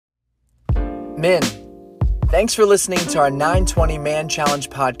Men, thanks for listening to our 920 Man Challenge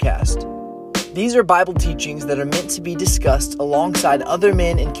podcast. These are Bible teachings that are meant to be discussed alongside other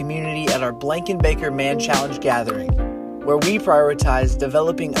men in community at our Blankenbaker Man Challenge gathering, where we prioritize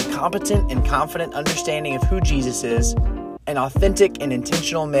developing a competent and confident understanding of who Jesus is and authentic and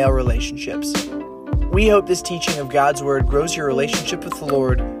intentional male relationships. We hope this teaching of God's Word grows your relationship with the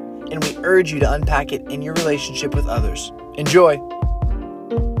Lord, and we urge you to unpack it in your relationship with others. Enjoy.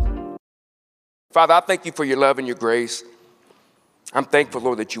 Father, I thank you for your love and your grace. I'm thankful,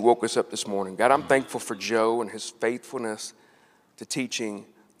 Lord, that you woke us up this morning. God, I'm thankful for Joe and his faithfulness to teaching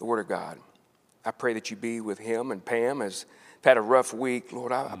the Word of God. I pray that you be with him and Pam as they've had a rough week.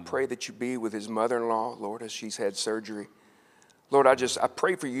 Lord, I pray that you be with his mother-in-law, Lord, as she's had surgery. Lord, I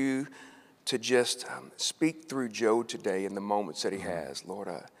pray for you to just speak through Joe today in the moments that he has. Lord,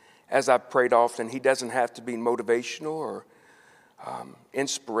 as I've prayed often, he doesn't have to be motivational or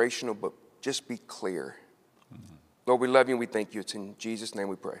inspirational, but just be clear. Lord, we love you and we thank you. It's in Jesus' name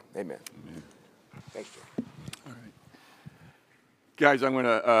we pray. Amen. Amen. Thanks, Joe. All right. Guys, I'm going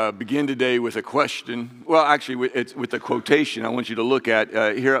to begin today with a question. Well, actually, it's with a quotation I want you to look at.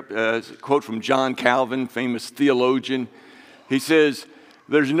 Here, a quote from John Calvin, famous theologian. He says,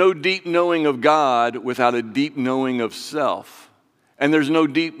 "There's no deep knowing of God without a deep knowing of self. And there's no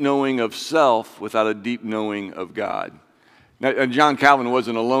deep knowing of self without a deep knowing of God." Now, John Calvin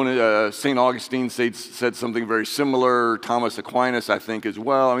wasn't alone. St. Augustine said something very similar. Thomas Aquinas, I think, as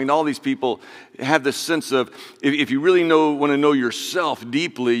well. I mean, all these people have this sense of, if you really want to know yourself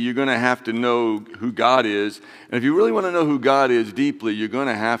deeply, you're going to have to know who God is. And if you really want to know who God is deeply, you're going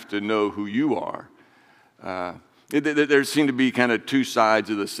to have to know who you are. There seem to be kind of two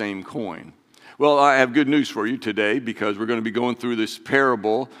sides of the same coin. Well, I have good news for you today because we're going to be going through this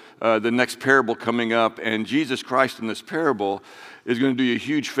parable, the next parable coming up, and Jesus Christ in this parable is going to do you a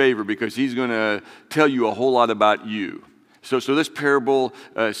huge favor because he's going to tell you a whole lot about you. So this parable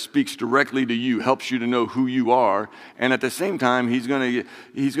speaks directly to you, helps you to know who you are, and at the same time, he's going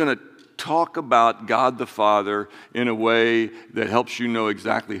to talk about God the Father in a way that helps you know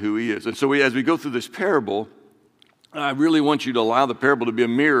exactly who he is. And so as we go through this parable, I really want you to allow the parable to be a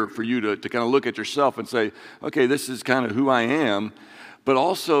mirror for you to kind of look at yourself and say, okay, this is kind of who I am, but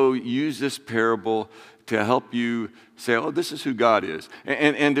also use this parable to help you say, oh, this is who God is.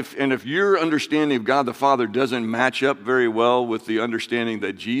 And if your understanding of God the Father doesn't match up very well with the understanding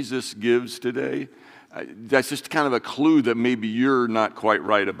that Jesus gives today, that's just kind of a clue that maybe you're not quite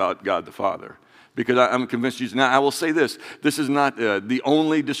right about God the Father. Because I'm convinced Jesus. Now, I will say this is not the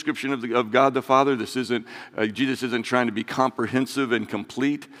only description of God the Father. This isn't, Jesus isn't trying to be comprehensive and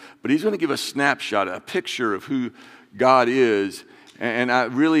complete, but he's going to give a snapshot, a picture of who God is. And I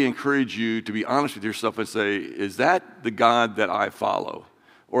really encourage you to be honest with yourself and say, is that the God that I follow?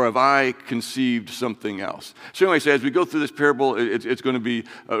 Or have I conceived something else? So anyway, as we go through this parable, it's going to be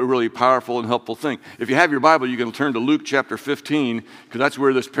a really powerful and helpful thing. If you have your Bible, you can turn to Luke chapter 15, because that's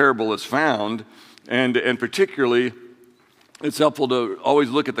where this parable is found. And particularly, it's helpful to always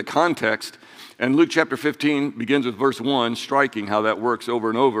look at the context. And Luke chapter 15 begins with verse 1, striking how that works over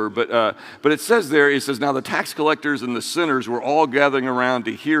and over. But it says there, now the tax collectors and the sinners were all gathering around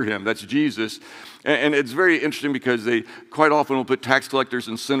to hear him. That's Jesus. And it's very interesting because they quite often will put tax collectors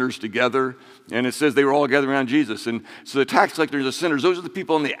and sinners together. And it says they were all gathered around Jesus. And so the tax collectors and the sinners, those are the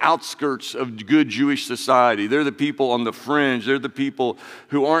people on the outskirts of good Jewish society. They're the people on the fringe. They're the people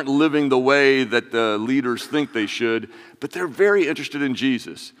who aren't living the way that the leaders think they should. But they're very interested in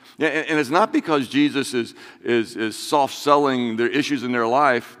Jesus. And it's not because Jesus is soft-selling their issues in their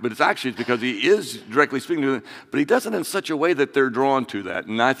life, but it's because he is directly speaking to them. But he does it in such a way that they're drawn to that.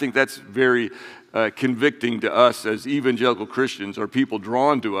 And I think that's very convicting to us as evangelical Christians, or people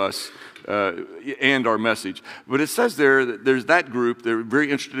drawn to us and our message. But it says there's that group, they're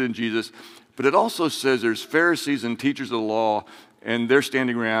very interested in Jesus, but it also says there's Pharisees and teachers of the law, and they're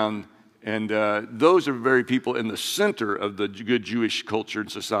standing around, and those are very people in the center of the good Jewish culture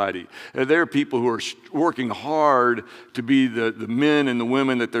and society. They're people who are working hard to be the men and the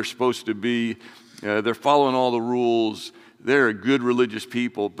women that they're supposed to be. They're following all the rules. They're a good religious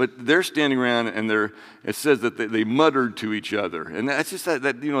people, but they're standing around and it says that they muttered to each other. And that's just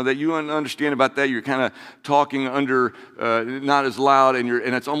that you understand about that. You're kind of talking under, not as loud, and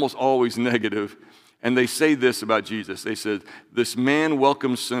it's almost always negative. And they say this about Jesus. They said, "This man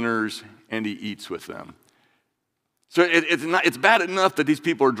welcomes sinners and he eats with them." So it's bad enough that these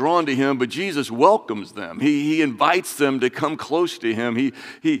people are drawn to him, but Jesus welcomes them. He invites them to come close to him.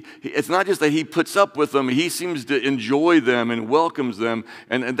 It's not just that he puts up with them. He seems to enjoy them and welcomes them,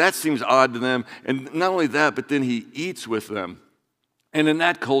 and that seems odd to them. And not only that, but then he eats with them. And in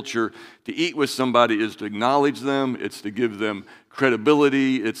that culture, to eat with somebody is to acknowledge them, it's to give them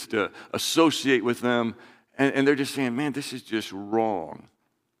credibility, it's to associate with them. And they're just saying, man, this is just wrong.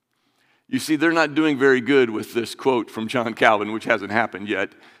 You see, they're not doing very good with this quote from John Calvin, which hasn't happened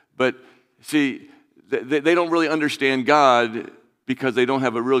yet. But see, they don't really understand God because they don't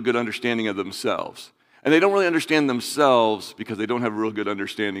have a real good understanding of themselves. And they don't really understand themselves because they don't have a real good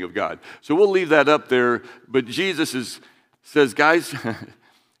understanding of God. So we'll leave that up there. But Jesus says, guys,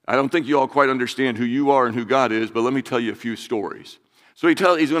 I don't think you all quite understand who you are and who God is, but let me tell you a few stories. So he's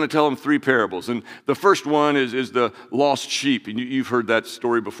going to tell them 3 parables. And the first one is the lost sheep. And you've heard that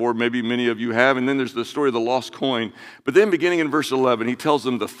story before. Maybe many of you have. And then there's the story of the lost coin. But then beginning in verse 11, he tells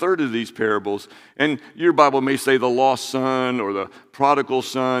them the third of these parables. And your Bible may say the lost son or the prodigal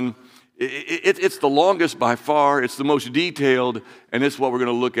son. It's the longest by far. It's the most detailed. And it's what we're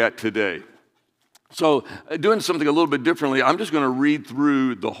going to look at today. So doing something a little bit differently, I'm just going to read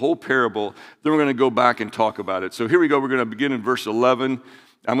through the whole parable, then we're going to go back and talk about it. So here we go. We're going to begin in verse 11.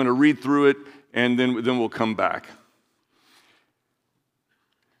 I'm going to read through it, and then we'll come back.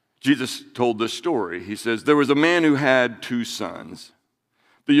 Jesus told this story. He says, there was a man who had 2 sons.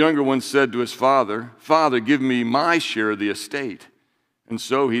 The younger one said to his father, "Father, give me my share of the estate." And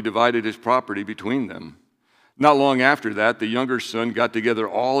so he divided his property between them. Not long after that, the younger son got together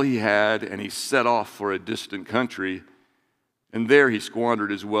all he had, and he set off for a distant country, and there he squandered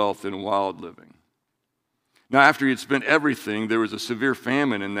his wealth in wild living. Now, after he had spent everything, there was a severe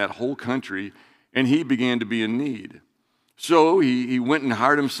famine in that whole country, and he began to be in need. So he went and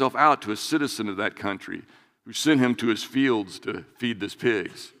hired himself out to a citizen of that country, who sent him to his fields to feed the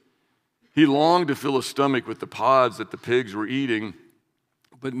pigs. He longed to fill his stomach with the pods that the pigs were eating,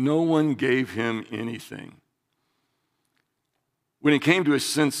 but no one gave him anything. When he came to his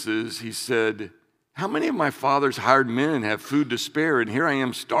senses, he said, "How many of my father's hired men have food to spare, and here I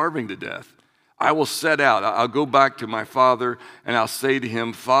am starving to death? I will set out. I'll go back to my father, and I'll say to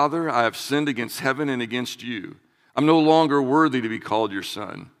him, 'Father, I have sinned against heaven and against you. I'm no longer worthy to be called your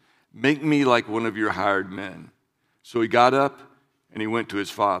son. Make me like one of your hired men.' So he got up, and he went to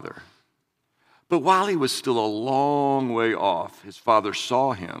his father. But while he was still a long way off, his father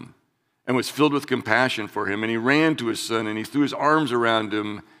saw him and was filled with compassion for him, and he ran to his son, and he threw his arms around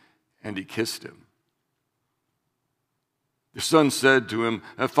him, and he kissed him. The son said to him,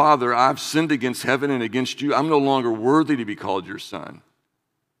 'Father, I've sinned against heaven and against you. I'm no longer worthy to be called your son.'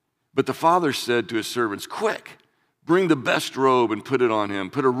 But the father said to his servants, 'Quick, bring the best robe and put it on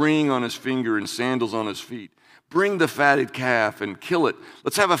him. Put a ring on his finger and sandals on his feet. Bring the fatted calf and kill it.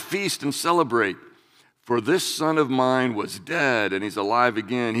 Let's have a feast and celebrate. For this son of mine was dead, and he's alive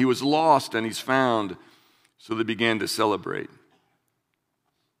again. He was lost, and he's found.' So they began to celebrate.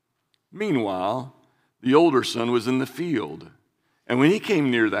 Meanwhile, the older son was in the field. And when he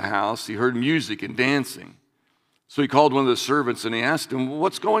came near the house, he heard music and dancing. So he called one of the servants, and he asked him,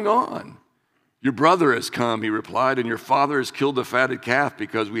 'What's going on?' 'Your brother has come,' he replied, 'and your father has killed the fatted calf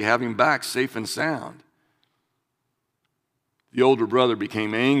because we have him back safe and sound.' The older brother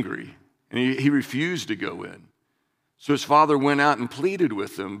became angry, and he refused to go in. So his father went out and pleaded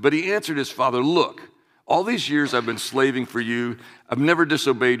with him. But he answered his father, 'Look, all these years I've been slaving for you. I've never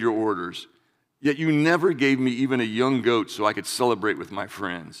disobeyed your orders. Yet you never gave me even a young goat so I could celebrate with my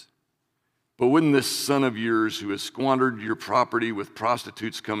friends. But when this son of yours who has squandered your property with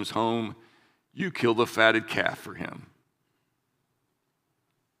prostitutes comes home, you kill the fatted calf for him.'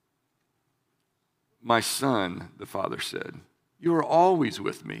 'My son,' the father said, 'you are always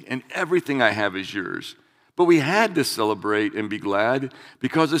with me, and everything I have is yours. But we had to celebrate and be glad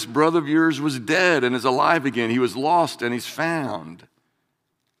because this brother of yours was dead and is alive again. He was lost and he's found.'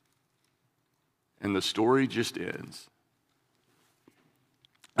 And the story just ends.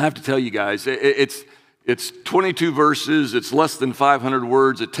 I have to tell you guys, it's 22 verses. It's less than 500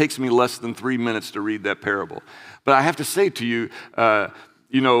 words. It takes me less than 3 minutes to read that parable. But I have to say to you,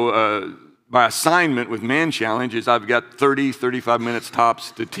 my assignment with Man Challenge is I've got 35 minutes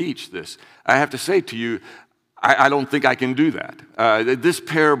tops to teach this. I have to say to you, I don't think I can do that. This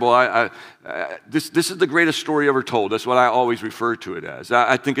parable, this is the greatest story ever told. That's what I always refer to it as.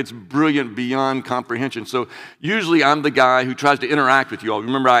 I think it's brilliant beyond comprehension. So usually I'm the guy who tries to interact with you all.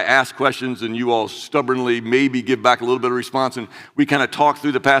 Remember, I ask questions and you all stubbornly maybe give back a little bit of response, and we kind of talk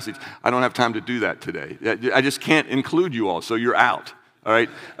through the passage. I don't have time to do that today. I just can't include you all, so you're out. All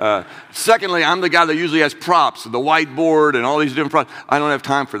right. Secondly, I'm the guy that usually has props, the whiteboard and all these different props. I don't have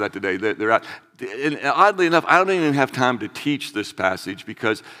time for that today. They're out. And oddly enough, I don't even have time to teach this passage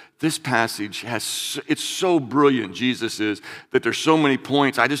because this passage it's so brilliant, Jesus is, that there's so many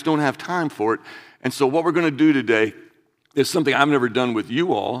points. I just don't have time for it. And so what we're going to do today is something I've never done with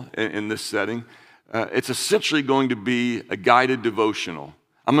you all in this setting. It's essentially going to be a guided devotional.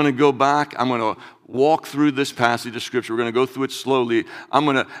 I'm going to go back. I'm going to walk through this passage of Scripture. We're going to go through it slowly.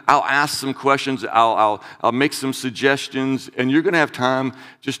 I'll ask some questions. I'll make some suggestions, and you're going to have time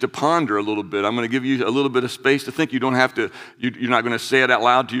just to ponder a little bit. I'm going to give you a little bit of space to think. You don't have to. You're not going to say it out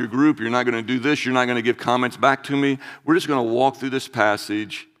loud to your group. You're not going to do this. You're not going to give comments back to me. We're just going to walk through this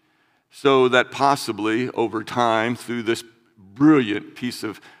passage, so that possibly over time, through this brilliant piece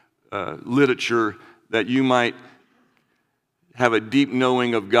of literature, that you might have a deep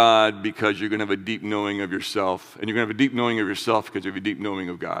knowing of God because you're going to have a deep knowing of yourself. And you're going to have a deep knowing of yourself because you have a deep knowing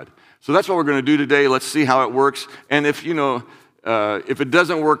of God. So that's what we're going to do today. Let's see how it works. And if it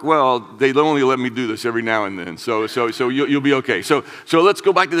doesn't work well, they only let me do this every now and then. So you'll be okay. So let's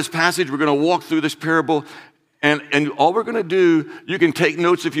go back to this passage. We're going to walk through this parable. And all we're going to do, you can take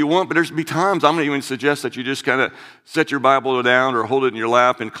notes if you want, but there's going to be times I'm going to even suggest that you just kind of set your Bible down or hold it in your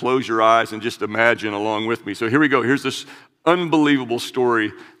lap and close your eyes and just imagine along with me. So here we go. Here's this unbelievable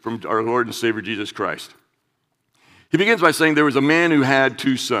story from our Lord and Savior Jesus Christ. He begins by saying there was a man who had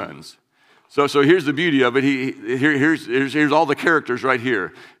 2 sons. So here's the beauty of it. Here's all the characters right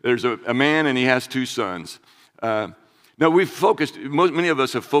here. There's a man and he has 2 sons. Now, many of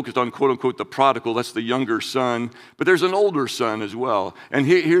us have focused on, quote unquote, the prodigal. That's the younger son. But there's an older son as well. And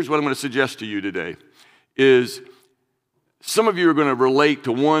here's what I'm going to suggest to you today is some of you are going to relate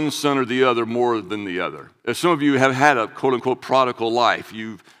to one son or the other more than the other. Some of you have had a, quote unquote, prodigal life.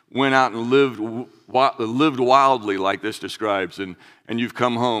 You've went out and lived wildly, like this describes, and you've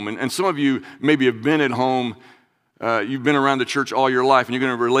come home. And some of you maybe have been at home. You've been around the church all your life, and you're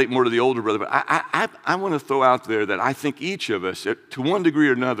going to relate more to the older brother. But I want to throw out there that I think each of us, to one degree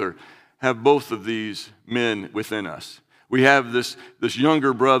or another, have both of these men within us. We have this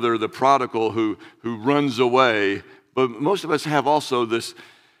younger brother, the prodigal, who runs away, but most of us have also this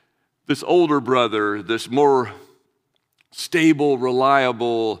older brother, this more stable,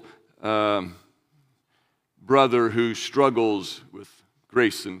 reliable brother who struggles with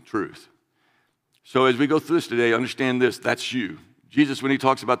grace and truth. So as we go through this today, understand this, that's you. Jesus, when he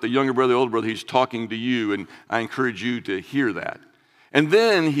talks about the younger brother, the older brother, he's talking to you, and I encourage you to hear that. And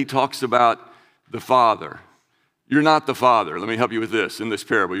then he talks about the father. You're not the father. Let me help you with this in this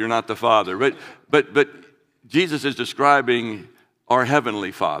parable. You're not the father. But Jesus is describing our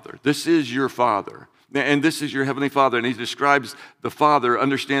heavenly Father. This is your Father. And this is your heavenly Father. And he describes the Father.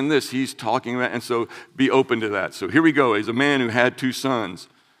 Understand this. He's talking about, and so be open to that. So here we go. He's a man who had 2 sons.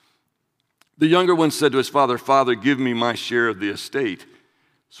 The younger one said to his father, "Father, give me my share of the estate."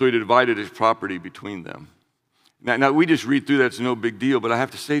 So he divided his property between them. Now we just read through that. It's no big deal. But I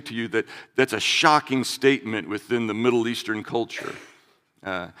have to say to you that that's a shocking statement within the Middle Eastern culture.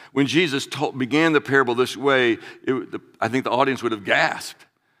 When Jesus began the parable this way, I think the audience would have gasped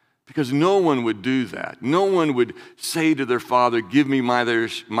because no one would do that. No one would say to their father, "Give me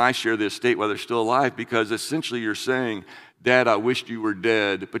my share of the estate while they're still alive," because essentially you're saying, "Dad, I wished you were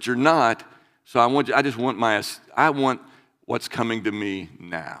dead, but you're not. So I want what's coming to me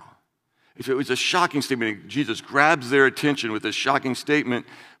now." It was a shocking statement. Jesus grabs their attention with this shocking statement,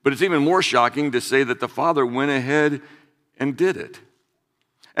 but it's even more shocking to say that the father went ahead and did it.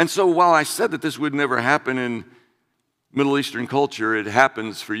 And so while I said that this would never happen in Middle Eastern culture, it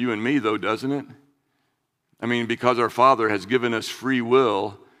happens for you and me, though, doesn't it? I mean, because our Father has given us free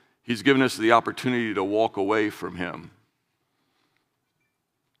will, he's given us the opportunity to walk away from him.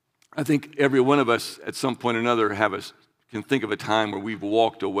 I think every one of us at some point or another can think of a time where we've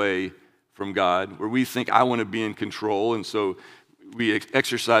walked away from God, where we think, I want to be in control, and so we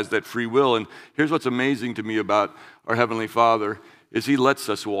exercise that free will. And here's what's amazing to me about our Heavenly Father is he lets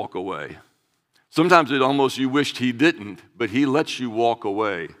us walk away. Sometimes you wished he didn't, but he lets you walk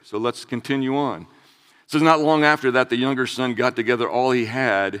away. So let's continue on. It says, not long after that, the younger son got together all he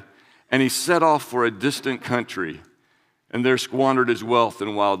had, and he set off for a distant country, and there squandered his wealth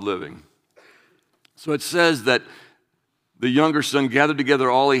in wild living. So it says that the younger son gathered together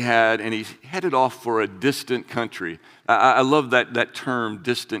all he had, and he headed off for a distant country. I love that term,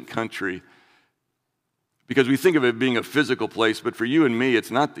 distant country, because we think of it being a physical place, but for you and me, it's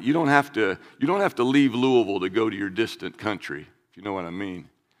not. You don't have to leave Louisville to go to your distant country, if you know what I mean.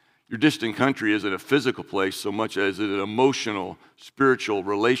 Your distant country isn't a physical place so much as it's an emotional, spiritual,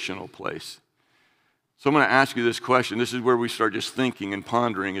 relational place. So I'm going to ask you this question. This is where we start just thinking and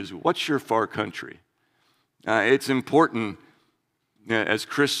pondering is, what's your far country? It's important, as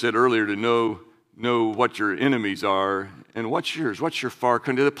Chris said earlier, to know what your enemies are and what's yours. What's your far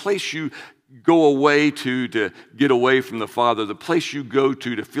country? The place you go away to get away from the Father, the place you go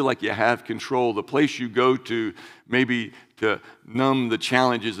to feel like you have control, the place you go to maybe to numb the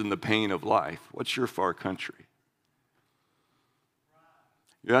challenges and the pain of life. What's your far country?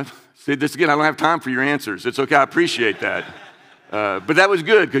 Yeah? Say this again, I don't have time for your answers. It's okay, I appreciate that. But that was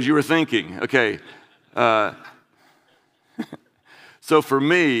good because you were thinking. Okay. So for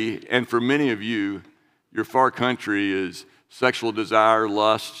me and for many of you, your far country is sexual desire,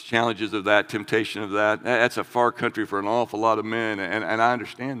 lust, challenges of that, temptation of that. That's a far country for an awful lot of men, and I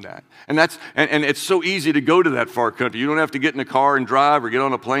understand that. And it's so easy to go to that far country. You don't have to get in a car and drive or get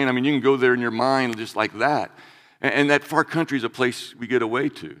on a plane. I mean, you can go there in your mind just like that. And that far country is a place we get away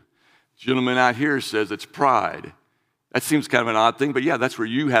to. The gentleman out here says it's pride. That seems kind of an odd thing, but yeah, that's where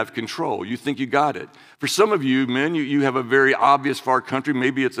you have control. You think you got it. For some of you, men, you have a very obvious far country.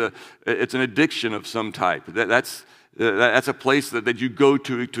 Maybe it's an addiction of some type. That's a place that you go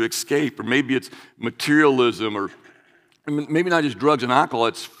to escape, or maybe it's materialism, or maybe not just drugs and alcohol.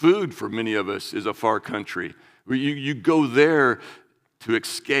 It's food for many of us is a far country. Where you go there to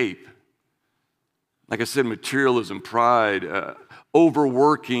escape. Like I said, materialism, pride,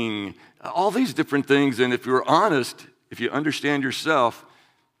 overworking, all these different things. And if you're honest, if you understand yourself,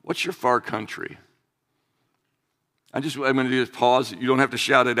 what's your far country? I'm going to just pause. You don't have to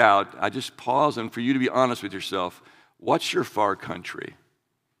shout it out. I just pause, and for you to be honest with yourself, what's your far country?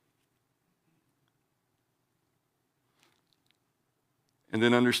 And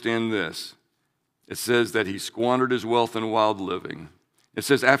then understand this. It says that he squandered his wealth in wild living. It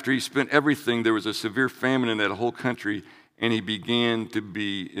says after he spent everything, there was a severe famine in that whole country, and he began to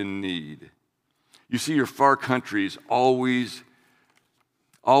be in need. You see, your far country is always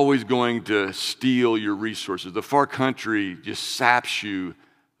going to steal your resources. The far country just saps you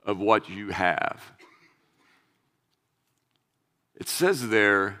of what you have. It says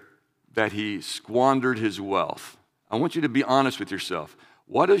there that he squandered his wealth. I want you to be honest with yourself.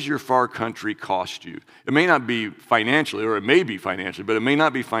 What does your far country cost you? It may not be financially, or it may be financially, but it may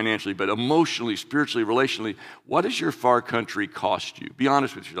not be financially, but emotionally, spiritually, relationally. What does your far country cost you? Be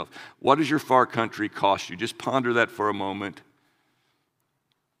honest with yourself. What does your far country cost you? Just ponder that for a moment.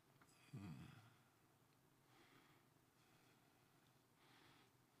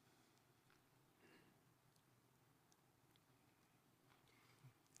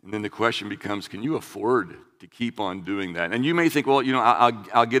 And then the question becomes, can you afford to keep on doing that? And you may think, well,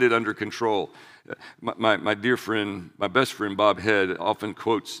 I'll get it under control. My dear friend, my best friend, Bob Head, often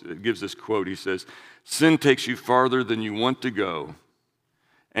gives this quote. He says, sin takes you farther than you want to go,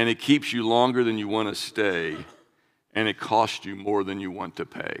 and it keeps you longer than you want to stay, and it costs you more than you want to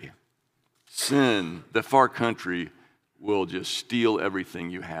pay. Sin, the far country, will just steal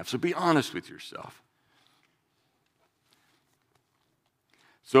everything you have. So be honest with yourself.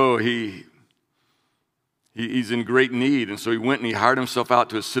 So he's in great need, and so he went and he hired himself out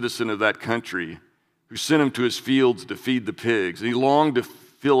to a citizen of that country who sent him to his fields to feed the pigs. And he longed to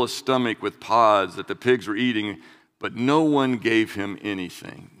fill his stomach with pods that the pigs were eating, but no one gave him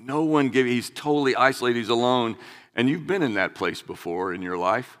anything. He's totally isolated, he's alone. And you've been in that place before in your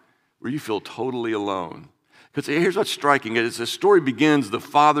life where you feel totally alone. Because here's what's striking. As the story begins, the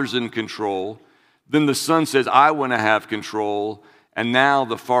father's in control. Then the son says, I want to have control. And now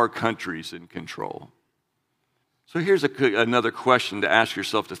the far country's in control. So here's another question to ask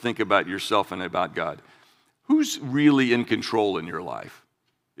yourself, to think about yourself and about God. Who's really in control in your life?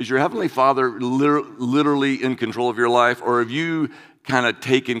 Is your Heavenly Father literally in control of your life? Or have you kind of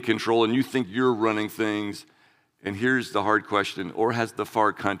taken control and you think you're running things? And here's the hard question, or has the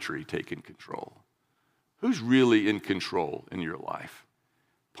far country taken control? Who's really in control in your life?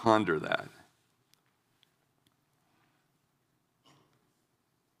 Ponder that.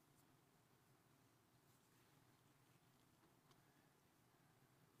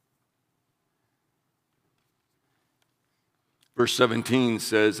 Verse 17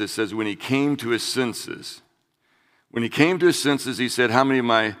 says, when he came to his senses, he said, how many of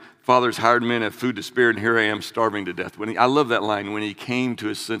my father's hired men have food to spare, and here I am starving to death. I love that line, when he came to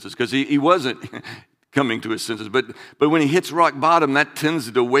his senses, because he wasn't coming to his senses, but when he hits rock bottom, that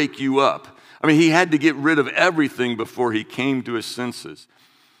tends to wake you up. I mean, he had to get rid of everything before he came to his senses.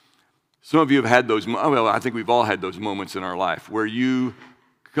 Some of you have had those, well, I think we've all had those moments in our life where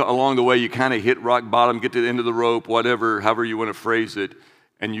along the way, you kind of hit rock bottom, get to the end of the rope, however you want to phrase it,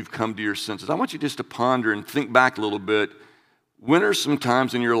 and you've come to your senses. I want you just to ponder and think back a little bit. When are some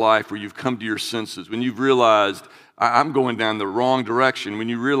times in your life where you've come to your senses, when you've realized, I'm going down the wrong direction, when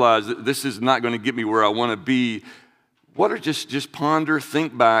you realize that this is not going to get me where I want to be? Just ponder,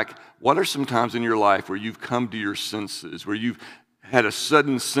 think back. What are some times in your life where you've come to your senses, where you've had a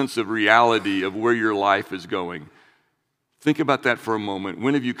sudden sense of reality of where your life is going? Think about that for a moment.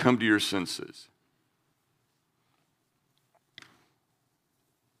 When have you come to your senses?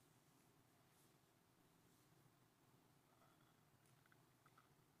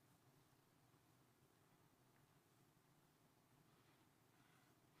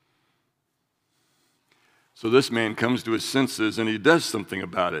 So this man comes to his senses and he does something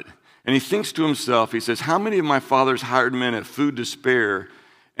about it. And he thinks to himself, he says, how many of my father's hired men have food to spare,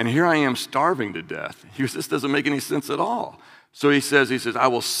 and here I am starving to death? He goes, this doesn't make any sense at all. So he says, I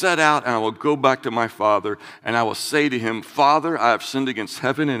will set out and I will go back to my father, and I will say to him, Father, I have sinned against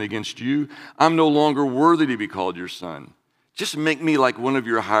heaven and against you. I'm no longer worthy to be called your son. Just make me like one of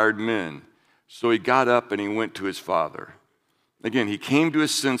your hired men. So he got up and he went to his father. Again, he came to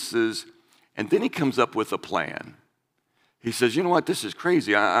his senses, and then he comes up with a plan. He says, you know what, this is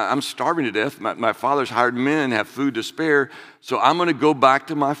crazy. I'm starving to death. My father's hired men have food to spare, so I'm going to go back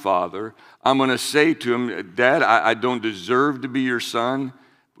to my father. I'm going to say to him, Dad, I don't deserve to be your son.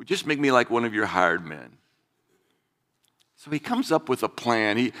 But just make me like one of your hired men. So he comes up with a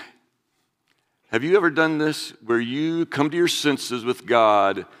plan. Have you ever done this where you come to your senses with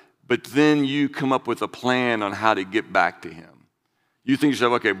God, but then you come up with a plan on how to get back to him? You think to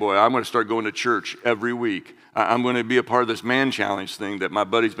yourself, okay, boy, I'm going to start going to church every week. I'm going to be a part of this man challenge thing that my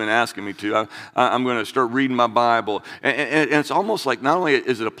buddy's been asking me to. I'm going to start reading my Bible. And it's almost like, not only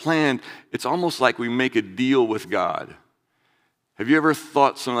is it a plan, it's almost like we make a deal with God. Have you ever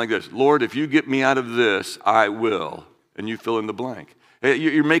thought something like this? Lord, if you get me out of this, I will. And you fill in the blank.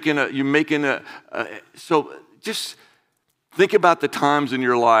 So just think about the times in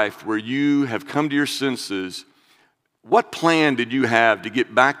your life where you have come to your senses. What plan did you have to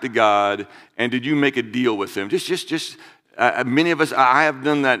get back to God, and did you make a deal with him? Many of us, I have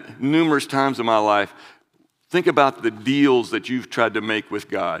done that numerous times in my life. Think about the deals that you've tried to make with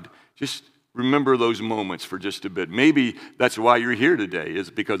God. Just remember those moments for just a bit. Maybe that's why you're here today,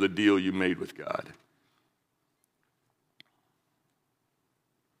 is because of a deal you made with God.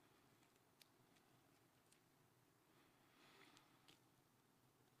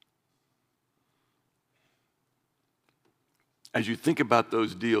 As you think about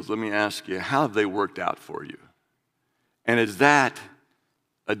those deals, let me ask you, how have they worked out for you? And is that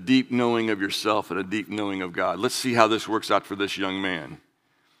a deep knowing of yourself and a deep knowing of God? Let's see how this works out for this young man.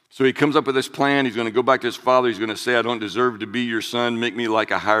 So he comes up with this plan. He's going to go back to his father. He's going to say, I don't deserve to be your son. Make me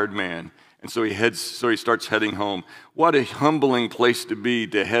like a hired man. And so he starts heading home. What a humbling place to be,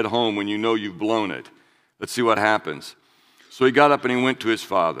 to head home when you know you've blown it. Let's see what happens. So he got up and he went to his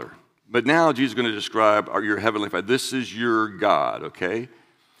father. But now Jesus is going to describe your heavenly Father. This is your God, okay?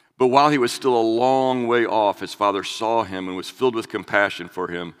 But while he was still a long way off, his father saw him and was filled with compassion for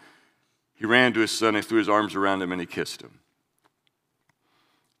him. He ran to his son and threw his arms around him and he kissed him.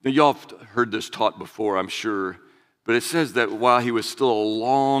 Now, y'all have heard this taught before, I'm sure, but it says that while he was still a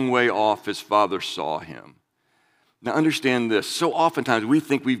long way off, his father saw him. Now, understand this. So oftentimes we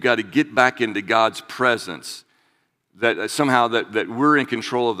think we've got to get back into God's presence, that somehow that we're in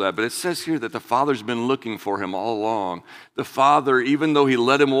control of that. But it says here that the Father's been looking for him all along. The Father, even though he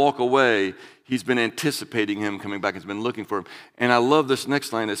let him walk away, he's been anticipating him coming back. He's been looking for him. And I love this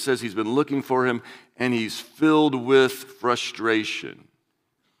next line. It says he's been looking for him, and he's filled with frustration.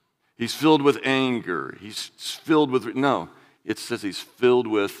 He's filled with anger. He's filled with, no, it says he's filled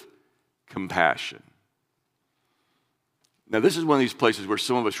with compassion. Now, this is one of these places where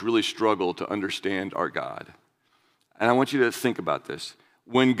some of us really struggle to understand our God. And I want you to think about this.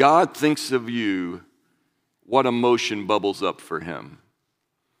 When God thinks of you, what emotion bubbles up for him?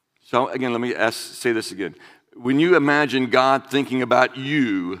 So again, let me say this again. When you imagine God thinking about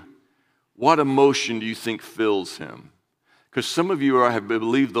you, what emotion do you think fills him? Because some of you have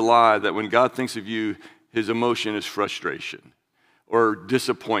believed the lie that when God thinks of you, his emotion is frustration or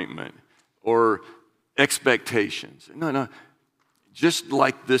disappointment or expectations. No. Just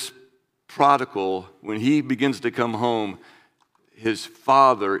like this prodigal, when he begins to come home, his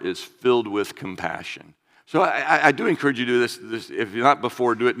father is filled with compassion. So I do encourage you to do this. If you're not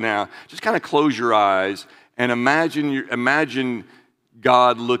before, do it now. Just kind of close your eyes and imagine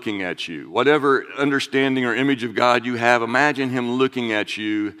God looking at you. Whatever understanding or image of God you have, imagine him looking at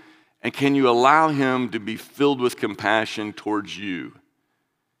you, and can you allow him to be filled with compassion towards you?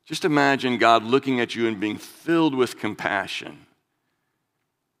 Just imagine God looking at you and being filled with compassion.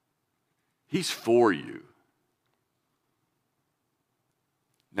 He's for you.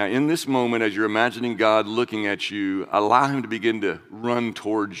 Now, in this moment, as you're imagining God looking at you, allow him to begin to run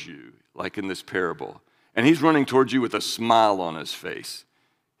towards you, like in this parable. And he's running towards you with a smile on his face.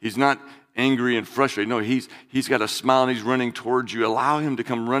 He's not angry and frustrated. No, he's got a smile and he's running towards you. Allow him to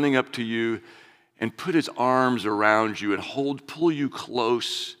come running up to you and put his arms around you and pull you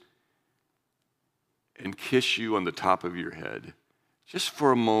close and kiss you on the top of your head. Just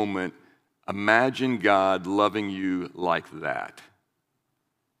for a moment, imagine God loving you like that.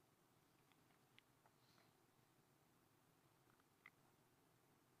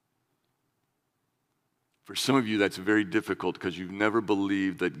 For some of you, that's very difficult because you've never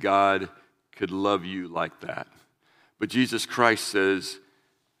believed that God could love you like that. But Jesus Christ says,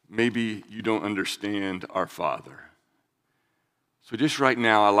 maybe you don't understand our Father. So just right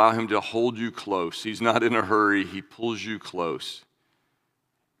now, allow him to hold you close. He's not in a hurry. He pulls you close.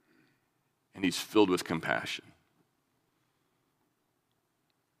 And he's filled with compassion.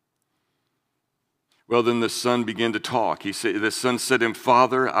 Well, then the son began to talk. The son said to him,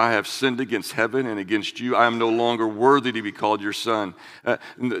 Father, I have sinned against heaven and against you. I am no longer worthy to be called your son.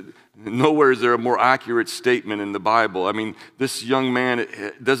 Nowhere is there a more accurate statement in the Bible. I mean, this young man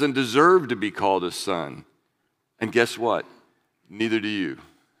doesn't deserve to be called a son. And guess what? Neither do you.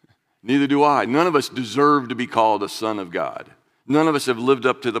 Neither do I. None of us deserve to be called a son of God. None of us have lived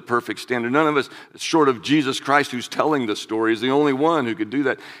up to the perfect standard. None of us, short of Jesus Christ who's telling the story, is the only one who could do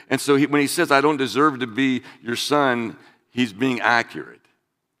that. And so when he says, I don't deserve to be your son, he's being accurate.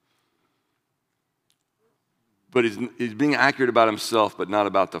 But he's being accurate about himself, but not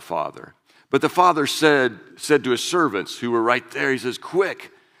about the Father. But the Father said to his servants who were right there, he says,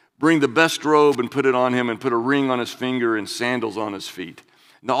 quick, bring the best robe and put it on him and put a ring on his finger and sandals on his feet.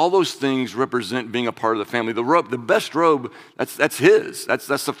 Now, all those things represent being a part of the family. The robe, the best robe, that's his. That's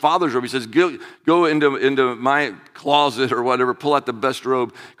the Father's robe. He says, go into my closet or whatever, pull out the best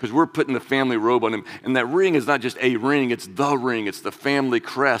robe, because we're putting the family robe on him. And that ring is not just a ring, it's the ring. It's the family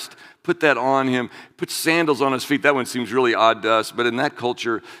crest. Put that on him. Put sandals on his feet. That one seems really odd to us, but in that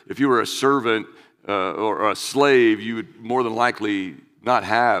culture, if you were a servant or a slave, you would more than likely not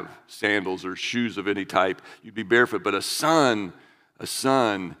have sandals or shoes of any type. You'd be barefoot, but a son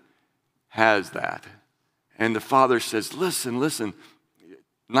has that. And the Father says, listen,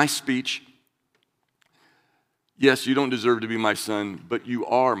 nice speech. Yes, you don't deserve to be my son, but you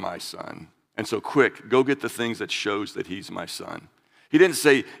are my son. And so quick, go get the things that shows that he's my son. He didn't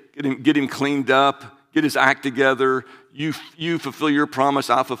say, get him cleaned up, get his act together, you fulfill your promise,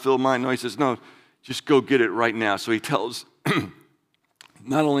 I'll fulfill mine. No, he says, no, just go get it right now. So he tells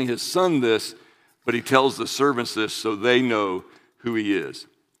not only his son this, but he tells the servants this so they know who he is.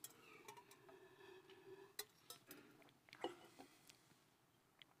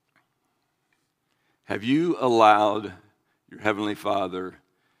 Have you allowed your Heavenly Father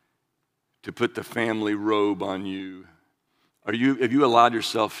to put the family robe on you? Have you allowed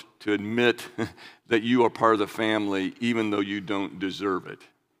yourself to admit that you are part of the family even though you don't deserve it?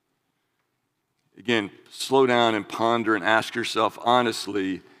 Again, slow down and ponder and ask yourself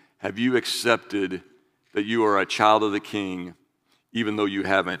honestly, have you accepted that you are a child of the King even though you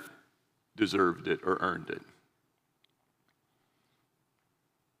haven't deserved it or earned it?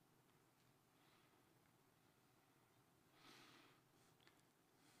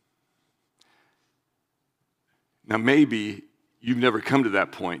 Now, maybe you've never come to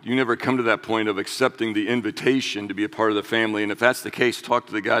that point. You never come to that point of accepting the invitation to be a part of the family. And if that's the case, talk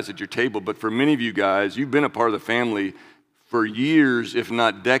to the guys at your table. But for many of you guys, you've been a part of the family for years, if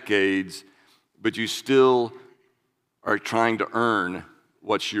not decades, but you still are trying to earn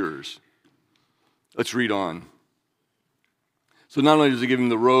what's yours. Let's read on. So not only does he give him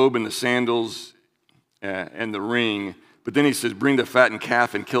the robe and the sandals and the ring, but then he says, bring the fattened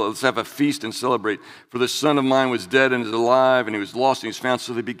calf and kill it. Let's have a feast and celebrate. For this son of mine was dead and is alive, and he was lost and he was found.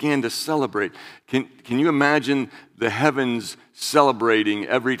 So they began to celebrate. Can you imagine the heavens celebrating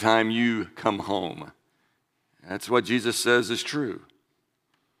every time you come home? That's what Jesus says is true.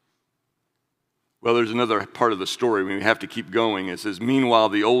 Well, there's another part of the story. We have to keep going. It says, meanwhile,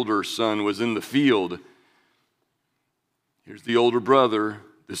 the older son was in the field. Here's the older brother.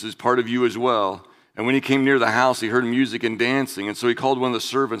 This is part of you as well. And when he came near the house, he heard music and dancing. And so he called one of the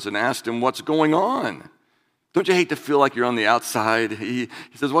servants and asked him, what's going on? Don't you hate to feel like you're on the outside? He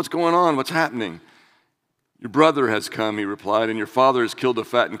says, what's going on? What's happening? Your brother has come, he replied, and your father has killed a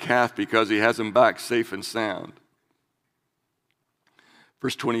fattened calf because he has him back safe and sound.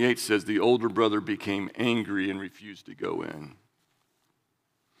 Verse 28 says, the older brother became angry and refused to go in.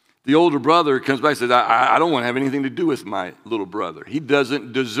 The older brother comes back and says, I don't want to have anything to do with my little brother. He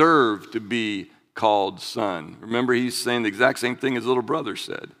doesn't deserve to be called son. Remember, he's saying the exact same thing his little brother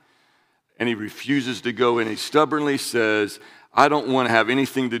said. And he refuses to go in. He stubbornly says, I don't want to have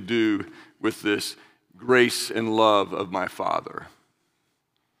anything to do with this grace and love of my father.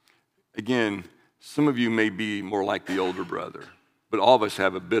 Again, some of you may be more like the older brother, but all of us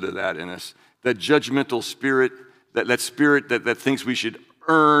have a bit of that in us. That judgmental spirit, that spirit that thinks we should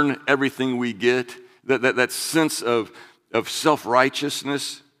earn everything we get, that sense of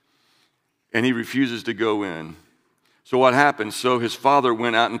self-righteousness, and he refuses to go in. So what happens? So his father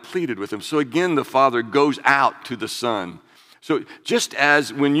went out and pleaded with him. So again, the father goes out to the son. So just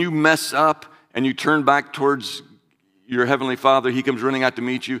as when you mess up and you turn back towards your heavenly Father, he comes running out to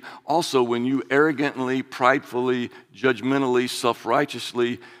meet you. Also, when you arrogantly, pridefully, judgmentally,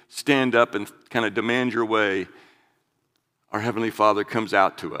 self-righteously stand up and kind of demand your way, our heavenly Father comes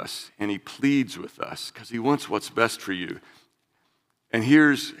out to us and he pleads with us because he wants what's best for you. And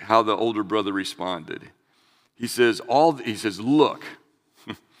here's how the older brother responded. He says, look,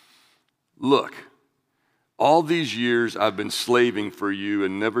 look, all these years I've been slaving for you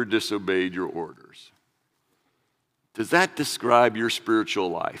and never disobeyed your orders. Does that describe your spiritual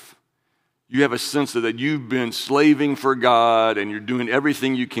life? You have a sense that you've been slaving for God and you're doing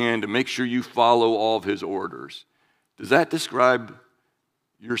everything you can to make sure you follow all of his orders. Does that describe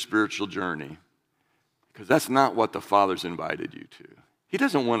your spiritual journey? Because that's not what the Father's invited you to. He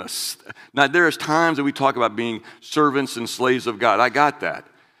doesn't want us. Now, there's times that we talk about being servants and slaves of God. I got that.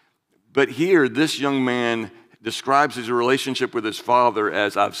 But here, this young man describes his relationship with his father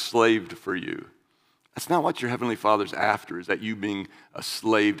as, I've slaved for you. That's not what your heavenly Father's after, is that you being a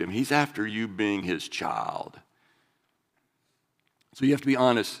slave to him. He's after you being his child. So you have to be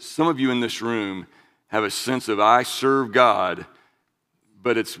honest. Some of you in this room have a sense of, I serve God,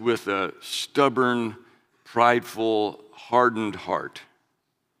 but it's with a stubborn, prideful, hardened heart.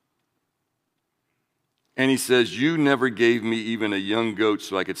 And he says, you never gave me even a young goat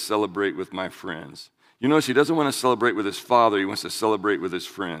so I could celebrate with my friends. You notice he doesn't want to celebrate with his father, he wants to celebrate with his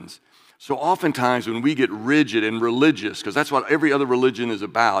friends. So oftentimes when we get rigid and religious, because that's what every other religion is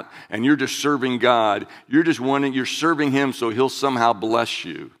about, and you're just serving God, you're serving him so he'll somehow bless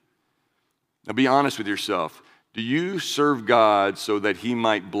you. Now be honest with yourself. Do you serve God so that he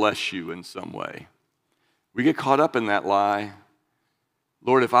might bless you in some way? We get caught up in that lie.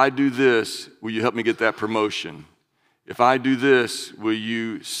 Lord, if I do this, will you help me get that promotion? If I do this, will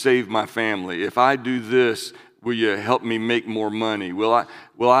you save my family? If I do this, will you help me make more money? Will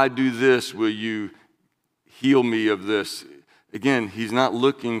I do this? Will you heal me of this? Again, he's not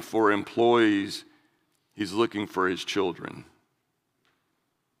looking for employees. He's looking for his children.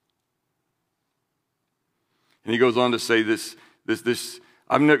 And he goes on to say this,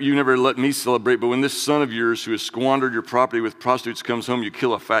 you never let me celebrate, but when this son of yours who has squandered your property with prostitutes comes home, you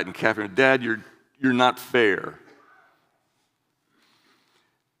kill a fattened calf. And Dad, you're not fair.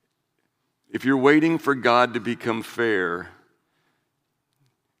 If you're waiting for God to become fair,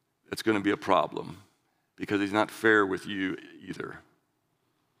 that's going to be a problem because he's not fair with you either.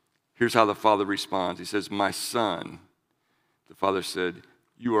 Here's how the father responds. He says, my son, the father said,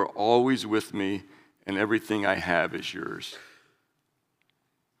 you are always with me and everything I have is yours.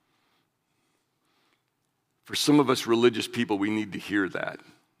 For some of us religious people, we need to hear that.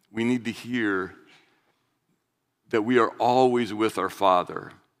 We need to hear that we are always with our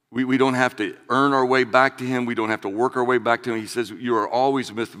Father. We don't have to earn our way back to him. We don't have to work our way back to him. He says, you are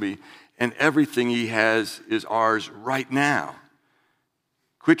always with me, and everything he has is ours right now.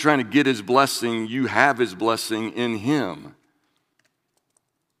 Quit trying to get his blessing. You have his blessing in him.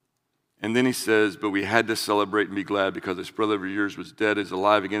 And then he says, but we had to celebrate and be glad because this brother of yours was dead, is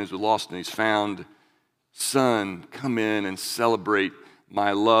alive again, is lost, and he's found. Son, come in and celebrate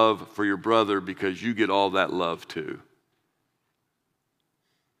my love for your brother because you get all that love too.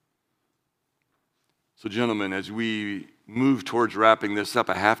 So gentlemen, as we move towards wrapping this up,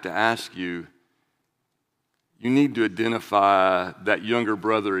 I have to ask you, you need to identify that younger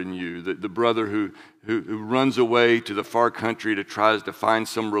brother in you, the brother who runs away to the far country to try to find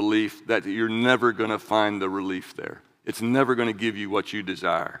some relief, that you're never going to find the relief there. It's never going to give you what you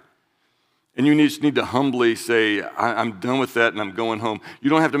desire. And you just need to humbly say, I'm done with that and I'm going home. You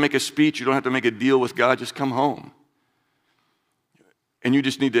don't have to make a speech. You don't have to make a deal with God. Just come home. And you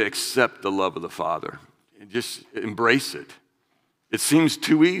just need to accept the love of the Father. And just embrace it. It seems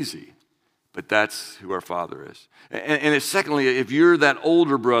too easy, but that's who our Father is. And secondly, if you're that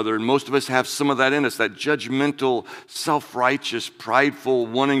older brother, and most of us have some of that in us, that judgmental, self-righteous, prideful,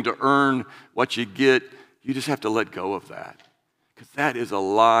 wanting to earn what you get, you just have to let go of that. Because that is a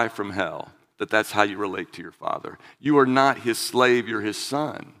lie from hell, that's how you relate to your Father. You are not his slave, you're his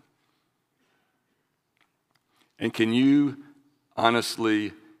son. And can you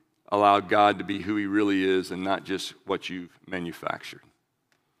honestly allow God to be who he really is and not just what you've manufactured?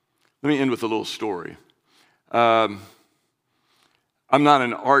 Let me end with a little story. I'm not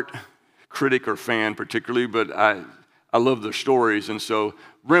an art critic or fan particularly, but I love their stories. And so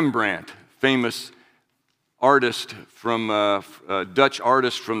Rembrandt, famous artist from Dutch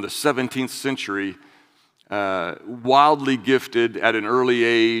artist from the 17th century, wildly gifted at an early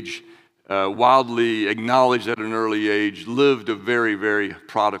age, wildly acknowledged at an early age, lived a very, very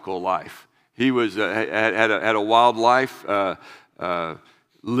prodigal life. He was had a wild life,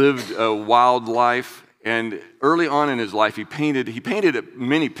 lived a wild life, and early on in his life, he painted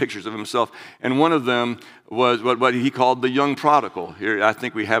many pictures of himself, and one of them was what he called the young prodigal. Here, I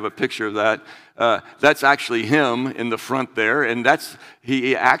think we have a picture of that. That's actually him in the front there, and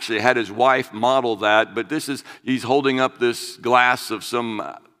he actually had his wife model that, but he's holding up this glass of some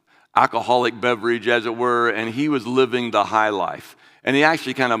alcoholic beverage, as it were, and he was living the high life. And he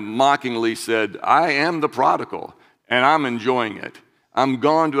actually kind of mockingly said, "I am the prodigal, and I'm enjoying it. I'm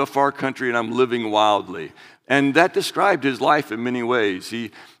gone to a far country, and I'm living wildly." And that described his life in many ways.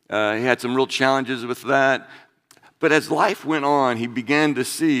 He had some real challenges with that. But as life went on, he began to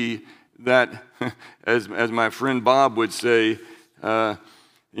see that, as my friend Bob would say,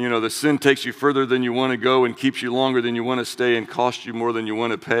 the sin takes you further than you want to go and keeps you longer than you want to stay and costs you more than you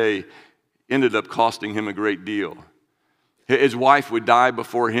want to pay. Ended up costing him a great deal. His wife would die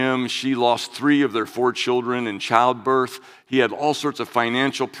before him. She lost 3 of their 4 children in childbirth. He had all sorts of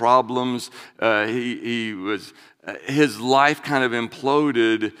financial problems. His life kind of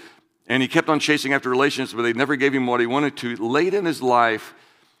imploded, and he kept on chasing after relationships, but they never gave him what he wanted to. Late in his life,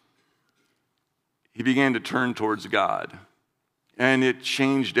 he began to turn towards God, and it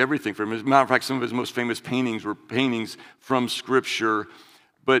changed everything for him. As a matter of fact, some of his most famous paintings were paintings from Scripture,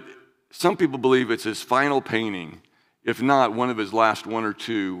 but some people believe it's his final painting. If not, one of his last 1 or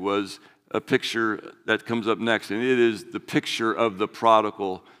 2 was a picture that comes up next, and it is the picture of the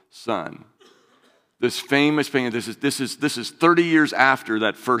prodigal son. This famous painting, this is 30 years after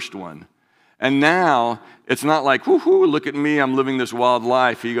that first one. And now, it's not like, whoo-hoo, look at me, I'm living this wild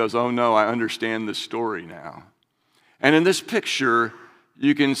life. He goes, oh no, I understand this story now. And in this picture,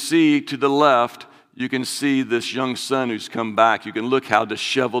 you can see to the left, you can see this young son who's come back. You can look how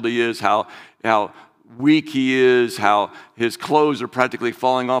disheveled he is, how weak he is, how his clothes are practically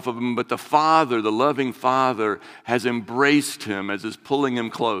falling off of him, but the father, the loving father, has embraced him as is pulling him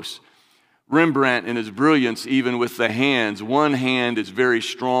close. Rembrandt, in his brilliance, even with the hands, one hand is very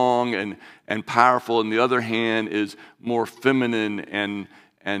strong and powerful, and the other hand is more feminine and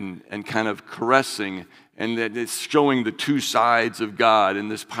kind of caressing, and that it's showing the 2 sides of God in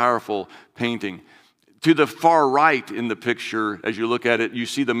this powerful painting. To the far right in the picture, as you look at it, you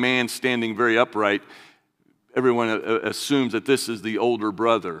see the man standing very upright. Everyone assumes that this is the older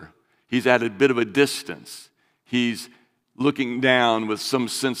brother. He's at a bit of a distance. He's looking down with some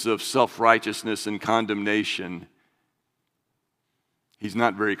sense of self-righteousness and condemnation. He's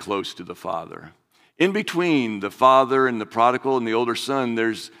not very close to the father. In between the father and the prodigal and the older son,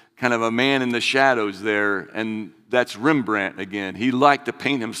 there's kind of a man in the shadows there, and that's Rembrandt again. He liked to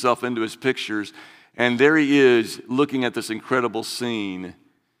paint himself into his pictures. And there he is looking at this incredible scene,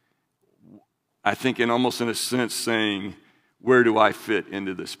 I think almost in a sense saying, where do I fit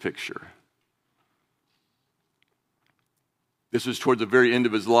into this picture? This was toward the very end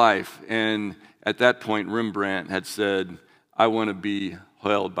of his life, and at that point Rembrandt had said, I want to be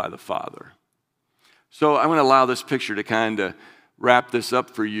held by the Father. So I'm going to allow this picture to kind of wrap this up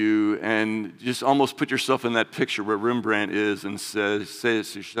for you and just almost put yourself in that picture where Rembrandt is and say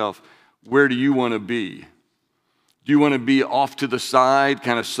to yourself, where do you want to be? Do you want to be off to the side,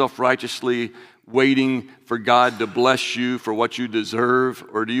 kind of self-righteously waiting for God to bless you for what you deserve?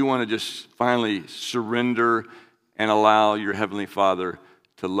 Or do you want to just finally surrender and allow your Heavenly Father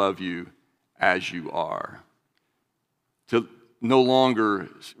to love you as you are? To no longer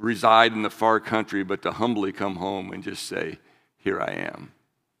reside in the far country, but to humbly come home and just say, here I am.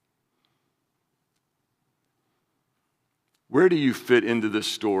 Where do you fit into this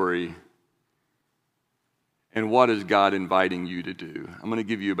story? And what is God inviting you to do? I'm going to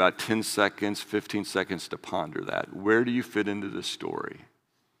give you about 10 seconds, 15 seconds to ponder that. Where do you fit into this story?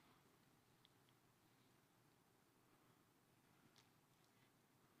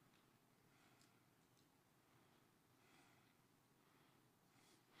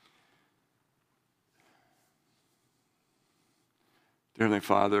 Dear Heavenly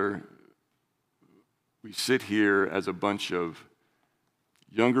Father, we sit here as a bunch of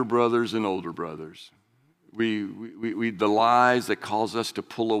younger brothers and older brothers. The lies that cause us to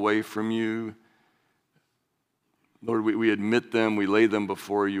pull away from you. Lord, we admit them, we lay them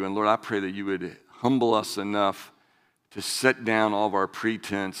before you. And Lord, I pray that you would humble us enough to set down all of our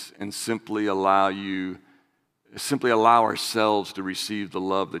pretense and simply allow you simply allow ourselves to receive the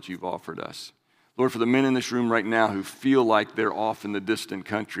love that you've offered us. Lord, for the men in this room right now who feel like they're off in the distant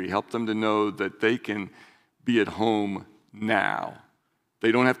country, help them to know that they can be at home now.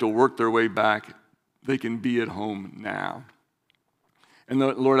 They don't have to work their way back. They can be at home now. And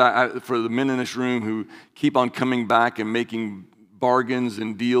Lord, for the men in this room who keep on coming back and making bargains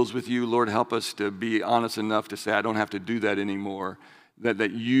and deals with you, Lord, help us to be honest enough to say, I don't have to do that anymore,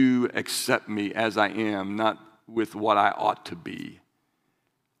 that you accept me as I am, not with what I ought to be.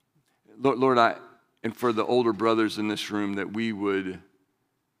 Lord, and for the older brothers in this room, that we would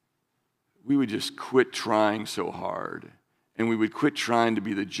just quit trying so hard, and we would quit trying to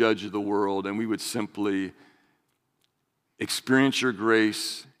be the judge of the world, and we would simply experience your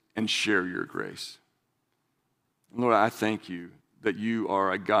grace and share your grace. Lord, I thank you that you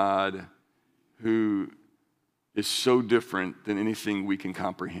are a God who is so different than anything we can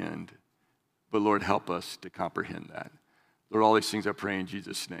comprehend. But Lord, help us to comprehend that. Lord, all these things I pray in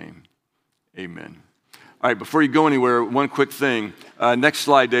Jesus' name. Amen. All right, before you go anywhere, one quick thing. Next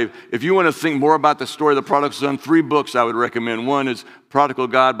slide, Dave. If you want to think more about the story of the prodigal son, 3 books I would recommend. One is Prodigal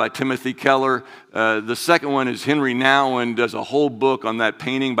God by Timothy Keller. The second one is Henry Nouwen does a whole book on that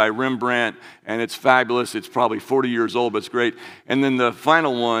painting by Rembrandt, and it's fabulous. It's probably 40 years old, but it's great. And then the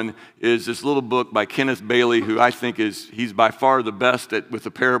final one is this little book by Kenneth Bailey, who I think he's by far the best with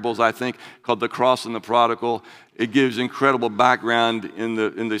the parables, I think, called The Cross and the Prodigal. It gives incredible background in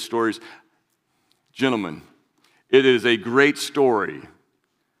the stories. Gentlemen, it is a great story,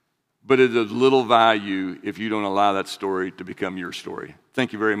 but it is of little value if you don't allow that story to become your story.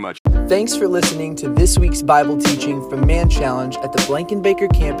 Thank you very much. Thanks for listening to this week's Bible teaching from Man Challenge at the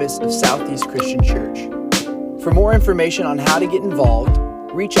Blankenbaker campus of Southeast Christian Church. For more information on how to get involved,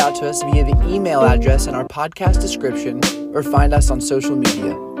 reach out to us via the email address in our podcast description or find us on social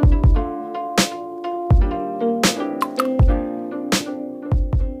media.